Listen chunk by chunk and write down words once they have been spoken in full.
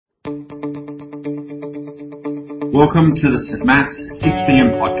Welcome to the St Matt's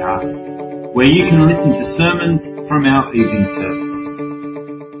 6pm podcast, where you can listen to sermons from our evening service.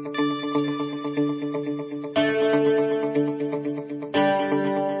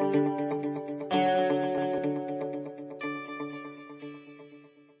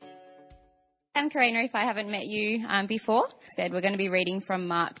 I'm Karina, if I haven't met you before. We're going to be reading from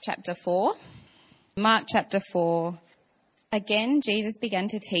Mark chapter 4. Mark chapter 4. Again, Jesus began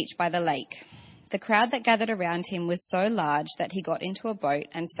to teach by the lake. The crowd that gathered around him was so large that he got into a boat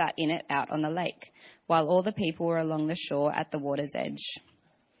and sat in it out on the lake, while all the people were along the shore at the water's edge.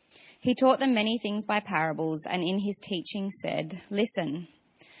 He taught them many things by parables, and in his teaching said, "Listen,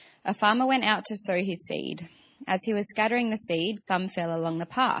 a farmer went out to sow his seed. As he was scattering the seed, some fell along the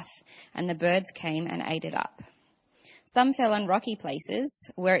path, and the birds came and ate it up. Some fell on rocky places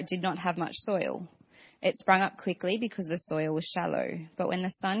where it did not have much soil. It sprang up quickly because the soil was shallow, but when the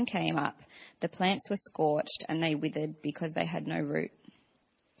sun came up, the plants were scorched and they withered because they had no root.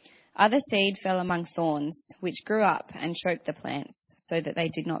 Other seed fell among thorns, which grew up and choked the plants so that they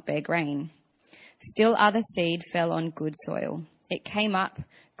did not bear grain. Still other seed fell on good soil. It came up,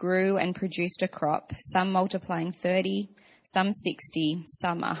 grew and produced a crop, some multiplying 30, some 60,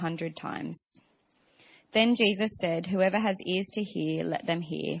 some 100 times." Then Jesus said, "Whoever has ears to hear, let them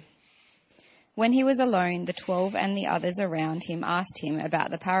hear." When he was alone, the 12 and the others around him asked him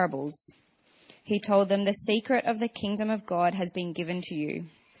about the parables. He told them, "The secret of the kingdom of God has been given to you,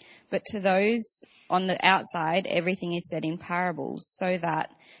 but to those on the outside everything is said in parables, so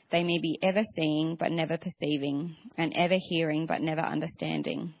that they may be ever seeing but never perceiving, and ever hearing but never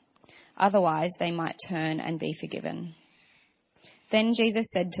understanding. Otherwise they might turn and be forgiven." Then Jesus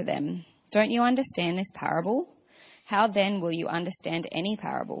said to them, "Don't you understand this parable? How then will you understand any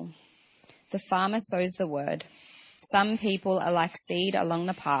parable? The farmer sows the word. Some people are like seed along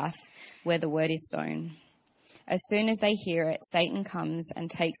the path where the word is sown. As soon as they hear it, Satan comes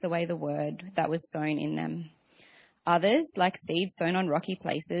and takes away the word that was sown in them. Others, like seed sown on rocky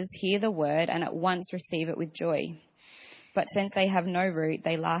places, hear the word and at once receive it with joy. But since they have no root,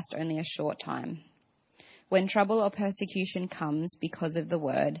 they last only a short time. When trouble or persecution comes because of the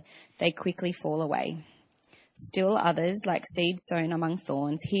word, they quickly fall away. Still others, like seed sown among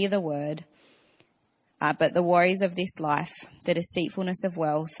thorns, hear the word, but the worries of this life, the deceitfulness of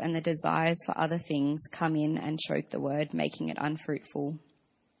wealth, and the desires for other things come in and choke the word, making it unfruitful.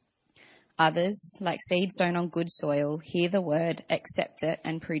 Others, like seed sown on good soil, hear the word, accept it,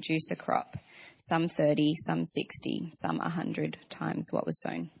 and produce a crop, some 30, some 60, some 100 times what was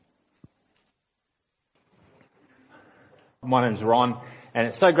sown." My name's Ron, and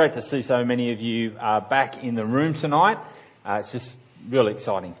it's so great to see so many of you back in the room tonight. It's just really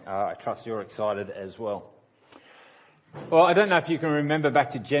exciting. I trust you're excited as well. Well, I don't know if you can remember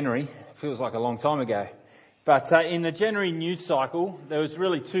back to January. It feels like a long time ago. But in the January news cycle, there was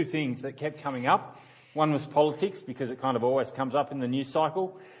really two things that kept coming up. One was politics, because it kind of always comes up in the news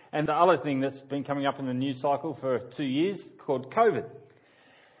cycle. And the other thing that's been coming up in the news cycle for 2 years, called COVID.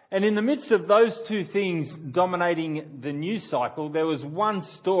 And in the midst of those two things dominating the news cycle, there was one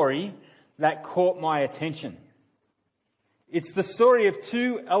story that caught my attention. It's the story of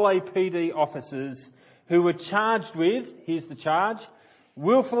two LAPD officers who were charged with, here's the charge,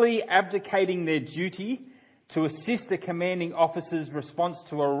 willfully abdicating their duty to assist the commanding officer's response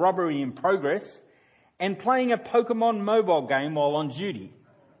to a robbery in progress and playing a Pokemon mobile game while on duty.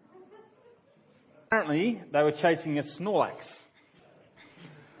 Apparently, they were chasing a Snorlax.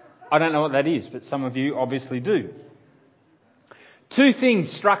 I don't know what that is, but some of you obviously do. Two things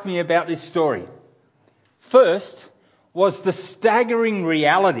struck me about this story. First was the staggering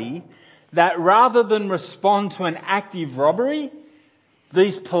reality that rather than respond to an active robbery,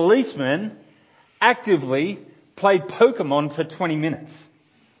 these policemen actively played Pokemon for 20 minutes.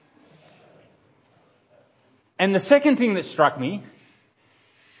 And the second thing that struck me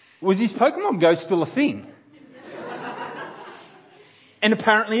was, is Pokemon Go still a thing? And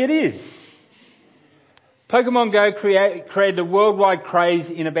apparently it is. Pokemon Go created a worldwide craze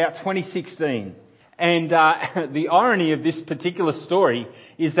in about 2016. And the irony of this particular story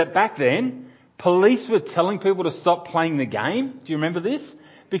is that back then, police were telling people to stop playing the game. Do you remember this?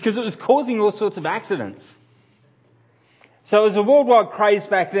 Because it was causing all sorts of accidents. So it was a worldwide craze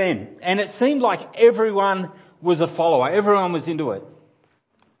back then. And it seemed like everyone was a follower. Everyone was into it.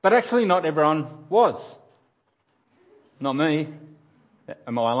 But actually not everyone was. Not me.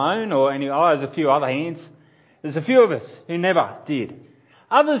 Am I alone? Or any? Oh, there's a few other hands. There's a few of us who never did.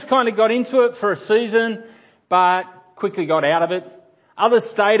 Others kind of got into it for a season, but quickly got out of it. Others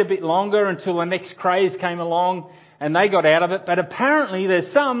stayed a bit longer until the next craze came along and they got out of it. But apparently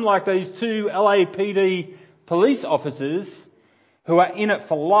there's some, like these two LAPD Police officers who are in it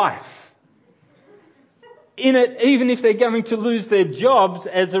for life. In it even if they're going to lose their jobs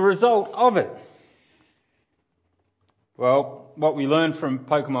as a result of it. Well, what we learned from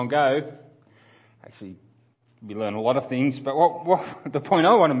Pokemon Go, actually we learn a lot of things, but what the point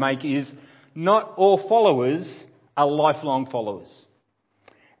I want to make is not all followers are lifelong followers.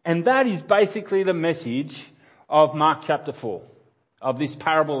 And that is basically the message of Mark chapter 4, of this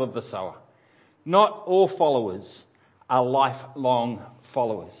parable of the sower. Not all followers are lifelong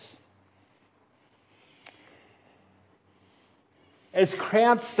followers. As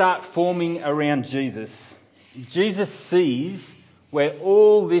crowds start forming around Jesus, Jesus sees where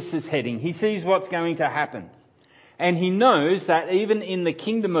all this is heading. He sees what's going to happen. And he knows that even in the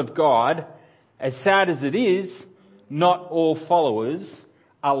kingdom of God, as sad as it is, not all followers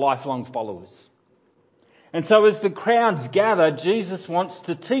are lifelong followers. And so as the crowds gather, Jesus wants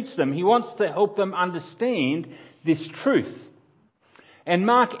to teach them. He wants to help them understand this truth. And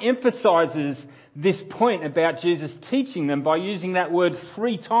Mark emphasises this point about Jesus teaching them by using that word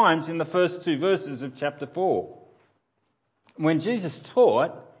 3 times in the first 2 verses of chapter 4. When Jesus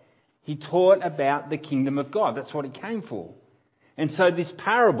taught, he taught about the kingdom of God. That's what he came for. And so this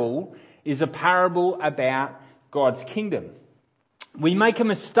parable is a parable about God's kingdom. We make a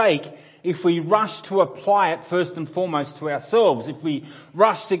mistake if we rush to apply it first and foremost to ourselves. If we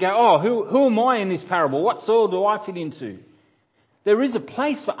rush to go, who am I in this parable? What soil do I fit into? There is a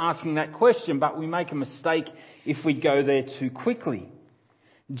place for asking that question, but we make a mistake if we go there too quickly.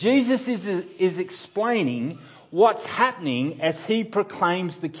 Jesus is explaining what's happening as he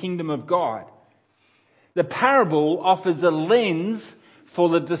proclaims the kingdom of God. The parable offers a lens for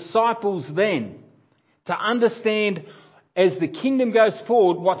the disciples then to understand as the kingdom goes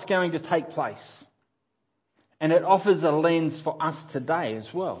forward what's going to take place. And it offers a lens for us today as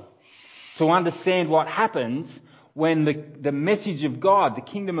well to understand what happens when the message of God, the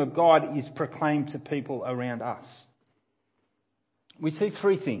kingdom of God, is proclaimed to people around us. We see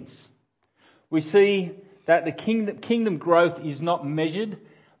 3 things. We see that the kingdom growth is not measured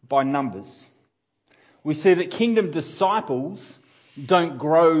by numbers. We see that kingdom disciples don't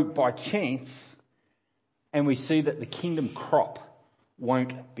grow by chance. And we see that the kingdom crop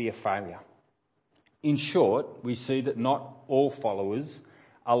won't be a failure. In short, we see that not all followers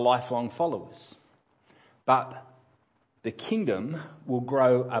are lifelong followers. But the kingdom will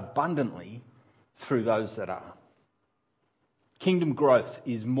grow abundantly through those that are. Kingdom growth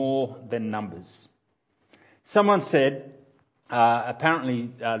is more than numbers. Someone said, apparently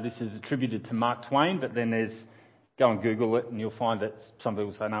this is attributed to Mark Twain, but then go and Google it and you'll find that some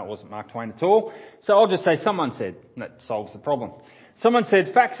people say, no, it wasn't Mark Twain at all. So I'll just say someone said, and that solves the problem. Someone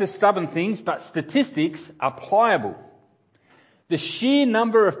said, facts are stubborn things, but statistics are pliable. The sheer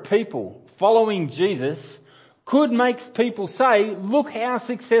number of people following Jesus could make people say, look how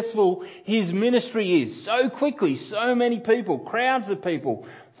successful his ministry is. So quickly, so many people, crowds of people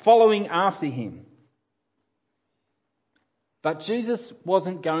following after him. But Jesus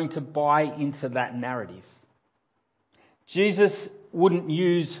wasn't going to buy into that narrative. Jesus wouldn't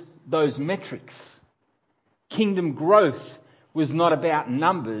use those metrics. Kingdom growth was not about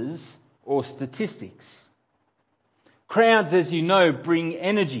numbers or statistics. Crowds, as you know, bring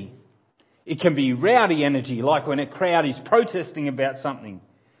energy. It can be rowdy energy, like when a crowd is protesting about something.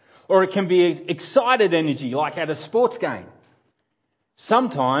 Or it can be excited energy, like at a sports game.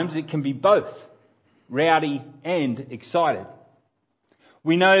 Sometimes it can be both, rowdy and excited.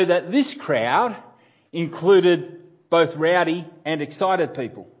 We know that this crowd included both rowdy and excited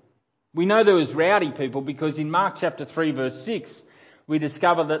people. We know there was rowdy people because in Mark chapter 3 verse 6, we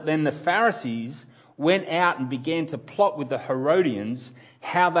discover that then the Pharisees went out and began to plot with the Herodians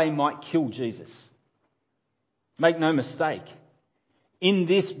how they might kill Jesus. Make no mistake, in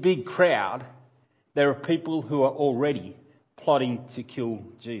this big crowd, there are people who are already plotting to kill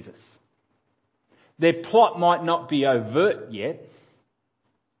Jesus. Their plot might not be overt yet,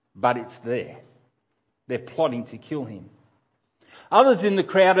 but it's there. They're plotting to kill him. Others in the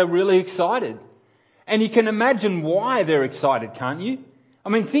crowd are really excited. And you can imagine why they're excited, can't you? I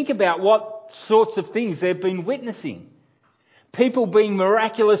mean, think about what sorts of things they've been witnessing. People being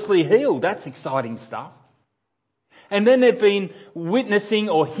miraculously healed, that's exciting stuff. And then they've been witnessing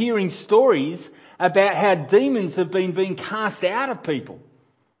or hearing stories about how demons have been being cast out of people.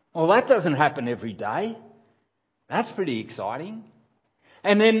 Well, that doesn't happen every day. That's pretty exciting.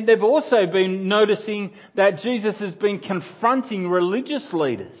 And then they've also been noticing that Jesus has been confronting religious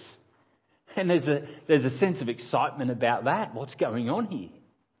leaders. And there's a sense of excitement about that. What's going on here?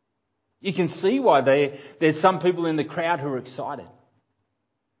 You can see why there's some people in the crowd who are excited.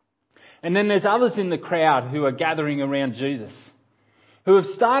 And then there's others in the crowd who are gathering around Jesus, who have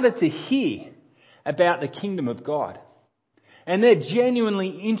started to hear about the kingdom of God. And they're genuinely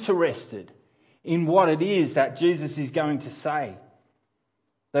interested in what it is that Jesus is going to say.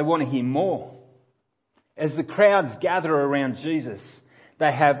 They want to hear more. As the crowds gather around Jesus,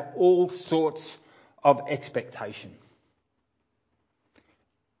 they have all sorts of expectation.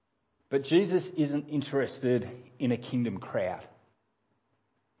 But Jesus isn't interested in a kingdom crowd.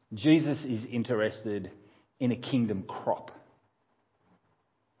 Jesus is interested in a kingdom crop.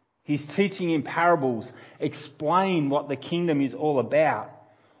 His teaching in parables explain what the kingdom is all about,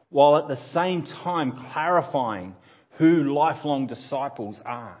 while at the same time clarifying who lifelong disciples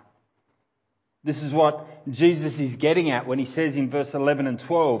are. This is what Jesus is getting at when he says in verse 11 and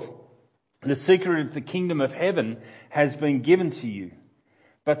 12, "The secret of the kingdom of heaven has been given to you.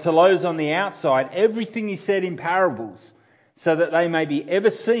 But to those on the outside, everything is said in parables, so that they may be ever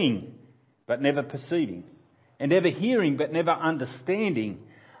seeing, but never perceiving, and ever hearing, but never understanding.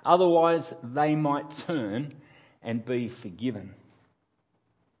 Otherwise, they might turn and be forgiven."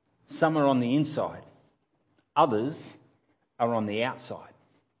 Some are on the inside. Others are on the outside.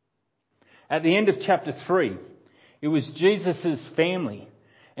 At the end of chapter 3, it was Jesus' family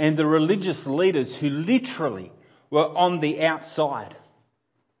and the religious leaders who literally were on the outside,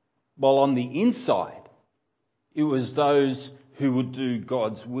 while on the inside, it was those who would do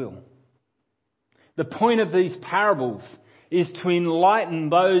God's will. The point of these parables is to enlighten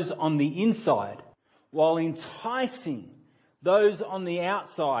those on the inside while enticing those on the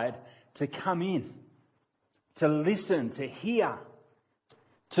outside to come in, to listen, to hear,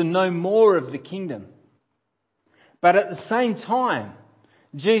 to know more of the kingdom. But at the same time,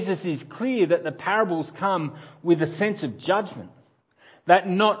 Jesus is clear that the parables come with a sense of judgment, that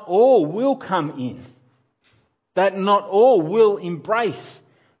not all will come in, that not all will embrace,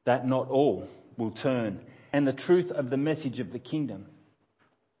 that not all will turn, and the truth of the message of the kingdom,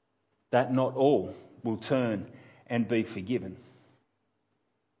 that not all will turn and be forgiven.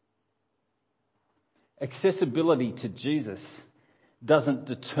 Accessibility to Jesus doesn't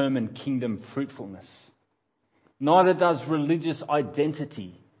determine kingdom fruitfulness. Neither does religious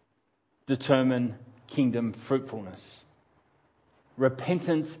identity determine kingdom fruitfulness.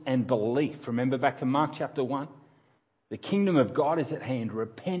 Repentance and belief. Remember back to Mark chapter 1? The kingdom of God is at hand.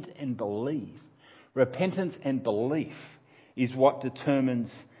 Repent and believe. Repentance and belief is what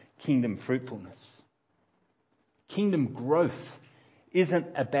determines kingdom fruitfulness. Kingdom growth isn't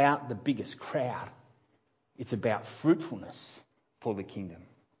about the biggest crowd. It's about fruitfulness for the kingdom.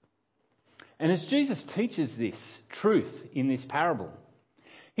 And as Jesus teaches this truth in this parable,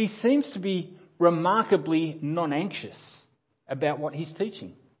 he seems to be remarkably non-anxious about what he's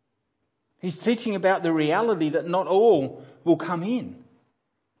teaching. He's teaching about the reality that not all will come in,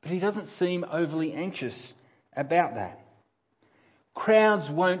 but he doesn't seem overly anxious about that. Crowds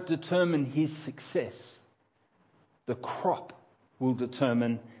won't determine his success. The crop will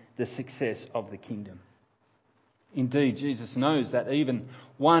determine the success of the kingdom. Indeed, Jesus knows that even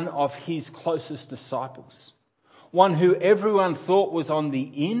one of his closest disciples, one who everyone thought was on the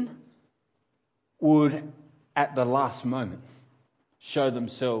in, would at the last moment show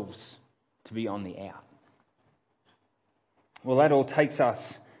themselves to be on the out. Well, that all takes us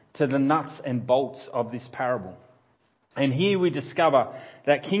to the nuts and bolts of this parable. And here we discover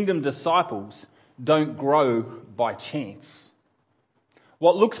that kingdom disciples don't grow by chance.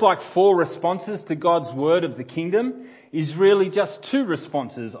 What looks like 4 responses to God's word of the kingdom is really just 2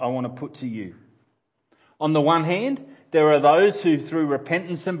 responses I want to put to you. On the one hand, there are those who through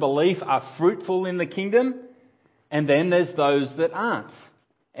repentance and belief are fruitful in the kingdom, and then there's those that aren't.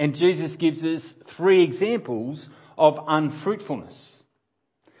 And Jesus gives us 3 examples of unfruitfulness.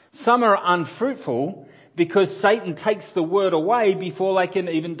 Some are unfruitful because Satan takes the word away before they can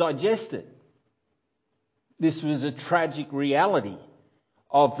even digest it. This was a tragic reality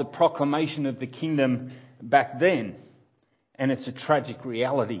of the proclamation of the kingdom back then, and it's a tragic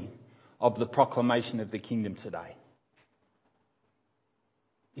reality of the proclamation of the kingdom today.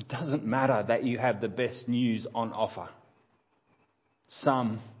 It doesn't matter that you have the best news on offer.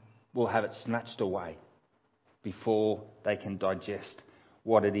 Some will have it snatched away before they can digest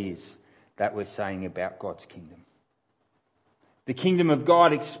what it is that we're saying about God's kingdom. The kingdom of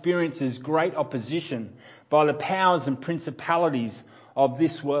God experiences great opposition by the powers and principalities of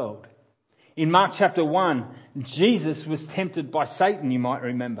this world. In Mark chapter 1, Jesus was tempted by Satan, you might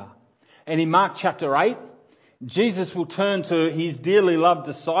remember. And in Mark chapter 8, Jesus will turn to his dearly loved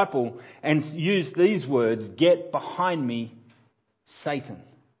disciple and use these words, "Get behind me, Satan."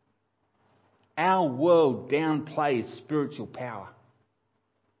 Our world downplays spiritual power.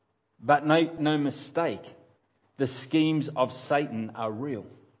 But make no mistake, the schemes of Satan are real.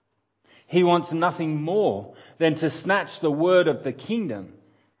 He wants nothing more than to snatch the word of the kingdom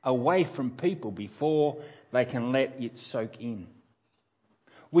away from people before they can let it soak in.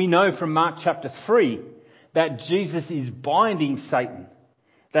 We know from Mark chapter 3 that Jesus is binding Satan,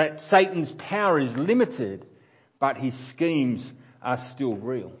 that Satan's power is limited, but his schemes are still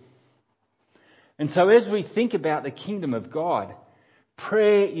real. And so as we think about the kingdom of God,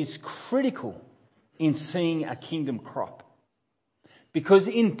 prayer is critical in seeing a kingdom crop. Because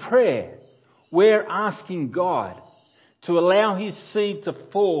in prayer, we're asking God to allow his seed to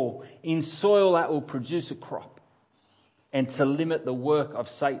fall in soil that will produce a crop and to limit the work of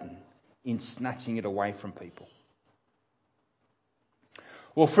Satan in snatching it away from people.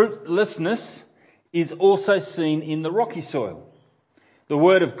 Well, fruitlessness is also seen in the rocky soil. The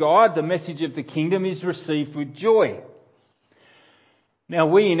word of God, the message of the kingdom, is received with joy. Now,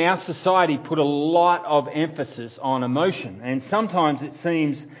 we in our society put a lot of emphasis on emotion, and sometimes it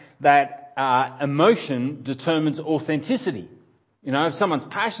seems that emotion determines authenticity. You know, if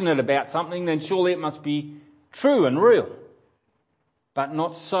someone's passionate about something, then surely it must be true and real. But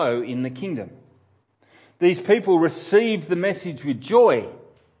not so in the kingdom. These people receive the message with joy,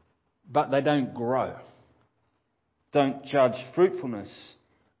 but they don't grow. Don't judge fruitfulness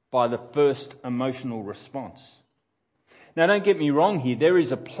by the first emotional response. Now, don't get me wrong here. There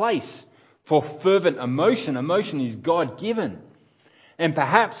is a place for fervent emotion. Emotion is God-given. And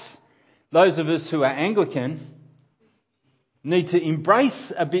perhaps those of us who are Anglican need to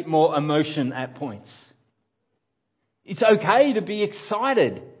embrace a bit more emotion at points. It's okay to be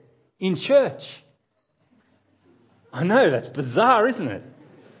excited in church. I know, that's bizarre, isn't it?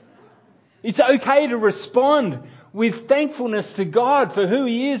 It's okay to respond with thankfulness to God for who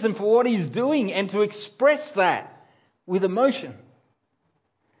he is and for what he's doing, and to express that with emotion.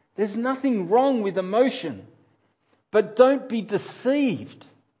 There's nothing wrong with emotion, but don't be deceived.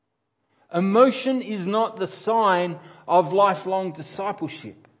 Emotion is not the sign of lifelong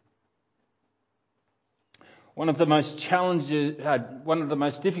discipleship. One of the most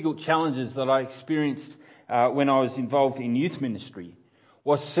difficult challenges that I experienced when I was involved in youth ministry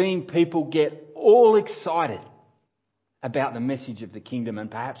was seeing people get all excited about the message of the kingdom,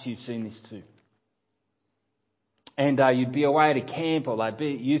 and perhaps you've seen this too. And you'd be away at a camp, or they'd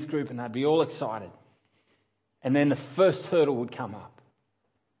be at youth group, and they'd be all excited. And then the first hurdle would come up,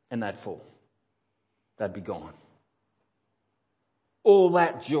 and they'd fall. They'd be gone. All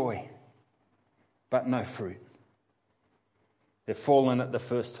that joy, but no fruit. They've fallen at the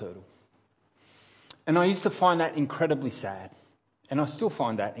first hurdle. And I used to find that incredibly sad. And I still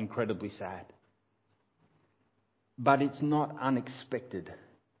find that incredibly sad. But it's not unexpected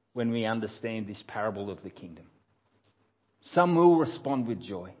when we understand this parable of the kingdom. Some will respond with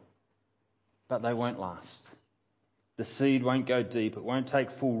joy, but they won't last. The seed won't go deep, it won't take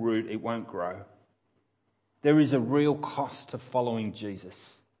full root, it won't grow. There is a real cost to following Jesus.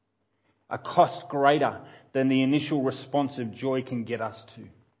 A cost greater than the initial response of joy can get us to.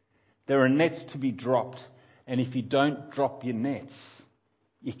 There are nets to be dropped, and if you don't drop your nets,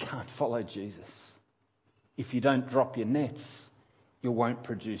 you can't follow Jesus. If you don't drop your nets, you won't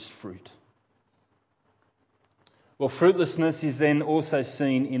produce fruit. Well, fruitlessness is then also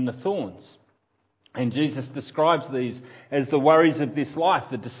seen in the thorns. And Jesus describes these as the worries of this life,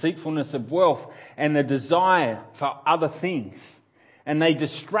 the deceitfulness of wealth, and the desire for other things. And they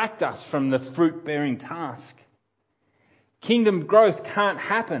distract us from the fruit-bearing task. Kingdom growth can't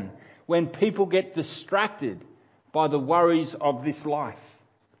happen when people get distracted by the worries of this life.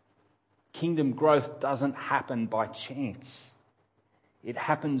 Kingdom growth doesn't happen by chance. It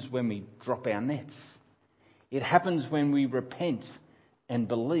happens when we drop our nets. It happens when we repent and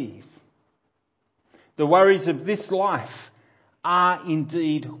believe. The worries of this life are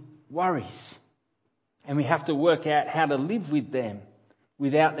indeed worries. And we have to work out how to live with them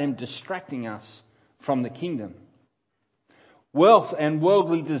without them distracting us from the kingdom. Wealth and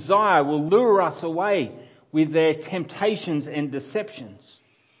worldly desire will lure us away with their temptations and deceptions.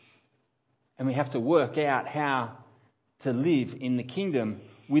 And we have to work out how to live in the kingdom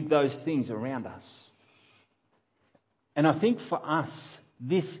with those things around us. And I think for us,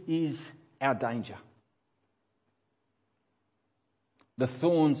 this is our danger. The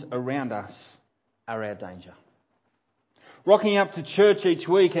thorns around us are our danger. Rocking up to church each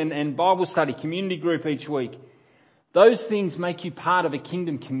week and Bible study, community group each week, those things make you part of a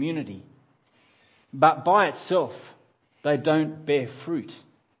kingdom community. But by itself, they don't bear fruit.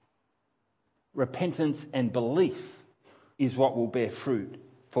 Repentance and belief is what will bear fruit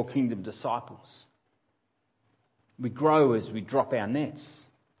for kingdom disciples. We grow as we drop our nets.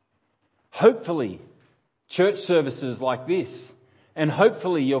 Hopefully, church services like this, and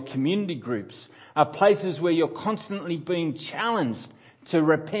hopefully your community groups, are places where you're constantly being challenged to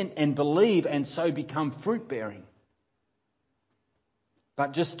repent and believe and so become fruit-bearing.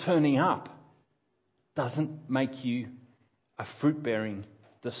 But just turning up doesn't make you a fruit-bearing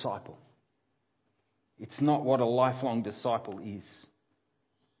disciple. It's not what a lifelong disciple is.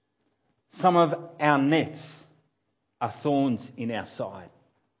 Some of our nets are thorns in our side.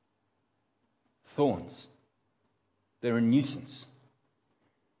 Thorns. They're a nuisance.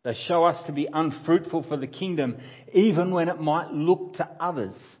 They show us to be unfruitful for the kingdom, even when it might look to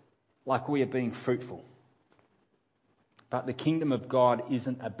others like we are being fruitful. But the kingdom of God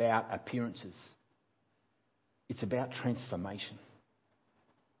isn't about appearances. It's about transformation.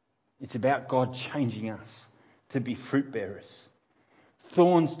 It's about God changing us to be fruit bearers.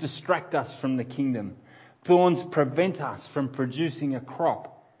 Thorns distract us from the kingdom. Thorns prevent us from producing a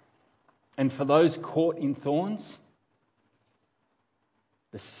crop. And for those caught in thorns,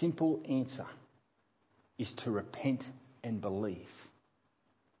 the simple answer is to repent and believe.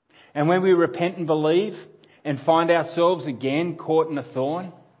 And when we repent and believe and find ourselves again caught in a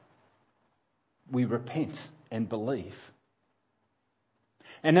thorn, we repent and believe.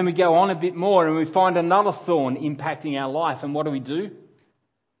 And then we go on a bit more and we find another thorn impacting our life. And what do?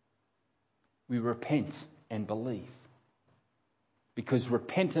 We repent and believe. Because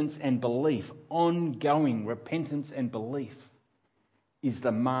repentance and belief, ongoing repentance and belief, is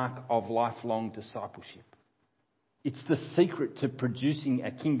the mark of lifelong discipleship. It's the secret to producing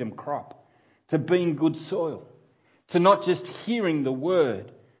a kingdom crop, to being good soil, to not just hearing the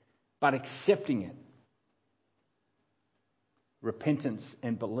word, but accepting it. Repentance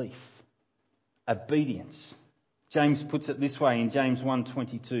and belief. Obedience. James puts it this way in James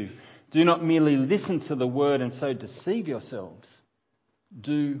 1:22. Do not merely listen to the word and so deceive yourselves.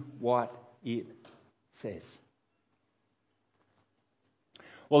 Do what it says.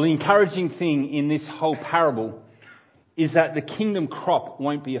 Well, the encouraging thing in this whole parable is that the kingdom crop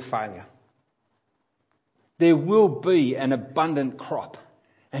won't be a failure. There will be an abundant crop.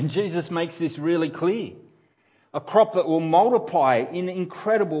 And Jesus makes this really clear. A crop that will multiply in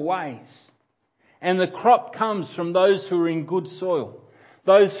incredible ways. And the crop comes from those who are in good soil.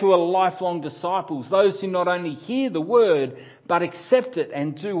 Those who are lifelong disciples. Those who not only hear the word, but accept it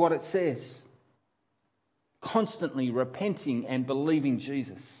and do what it says. Constantly repenting and believing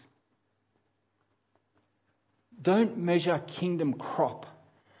Jesus. Don't measure kingdom crop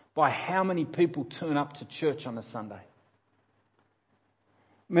by how many people turn up to church on a Sunday.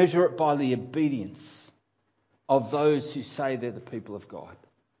 Measure it by the obedience of those who say they're the people of God.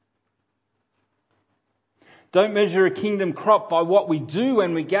 Don't measure a kingdom crop by what we do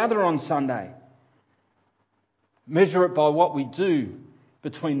when we gather on Sunday. Measure it by what we do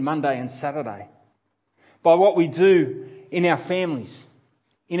between Monday and Saturday. By what we do in our families,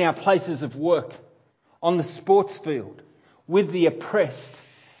 in our places of work, on the sports field, with the oppressed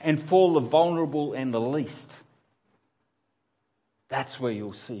and for the vulnerable and the least. That's where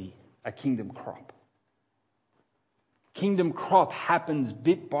you'll see a kingdom crop. Kingdom crop happens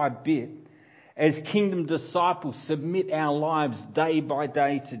bit by bit as kingdom disciples submit our lives day by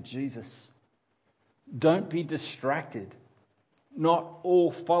day to Jesus. Don't be distracted. Not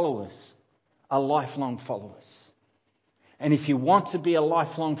all followers are lifelong followers. And if you want to be a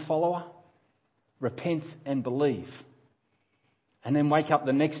lifelong follower, repent and believe. And then wake up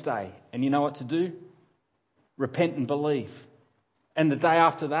the next day and you know what to do? Repent and believe. And the day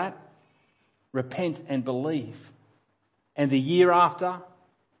after that, repent and believe. And the year after,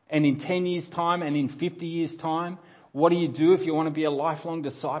 and in 10 years' time, and in 50 years' time, what do you do if you want to be a lifelong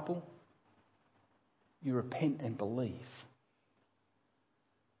disciple? You repent and believe.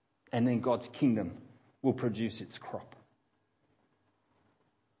 And then God's kingdom will produce its crop.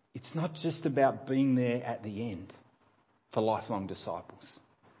 It's not just about being there at the end for lifelong disciples.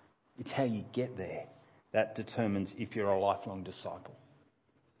 It's how you get there that determines if you're a lifelong disciple.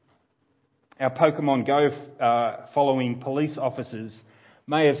 Our Pokemon Go following police officers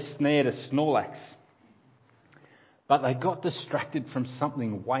may have snared a Snorlax, but they got distracted from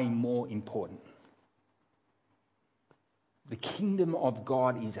something way more important. The kingdom of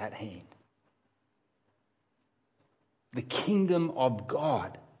God is at hand. The kingdom of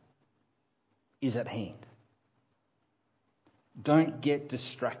God is at hand. Don't get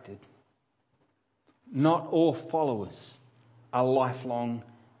distracted. Not all followers are lifelong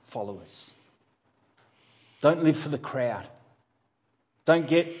followers. Don't live for the crowd. Don't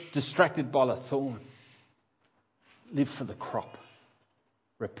get distracted by the thorn. Live for the crop.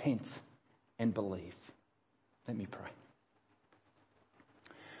 Repent and believe. Let me pray.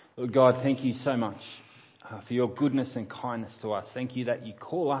 Lord God, thank you so much for your goodness and kindness to us. Thank you that you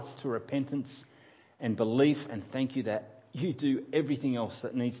call us to repentance and belief, and thank you that you do everything else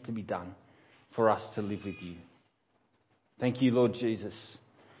that needs to be done for us to live with you. Thank you, Lord Jesus,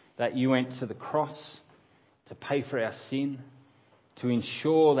 that you went to the cross to pay for our sin, to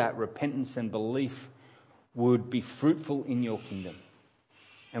ensure that repentance and belief would be fruitful in your kingdom.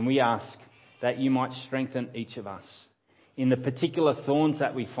 And we ask that you might strengthen each of us in the particular thorns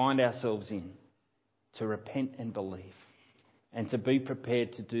that we find ourselves in, to repent and believe, and to be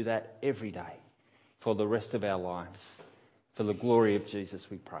prepared to do that every day for the rest of our lives. For the glory of Jesus,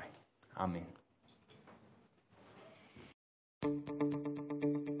 we pray. Amen.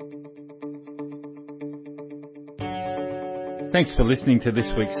 Thanks for listening to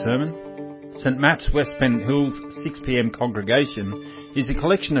this week's sermon. St Matt's West Pennant Hills 6pm congregation is a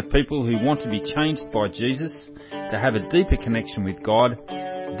collection of people who want to be changed by Jesus, to have a deeper connection with God,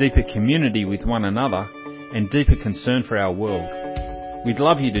 deeper community with one another, and deeper concern for our world. We'd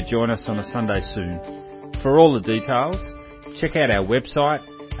love you to join us on a Sunday soon. For all the details, check out our website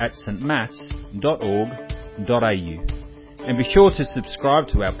at stmats.org.au, and be sure to subscribe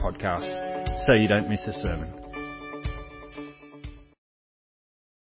to our podcast so you don't miss a sermon.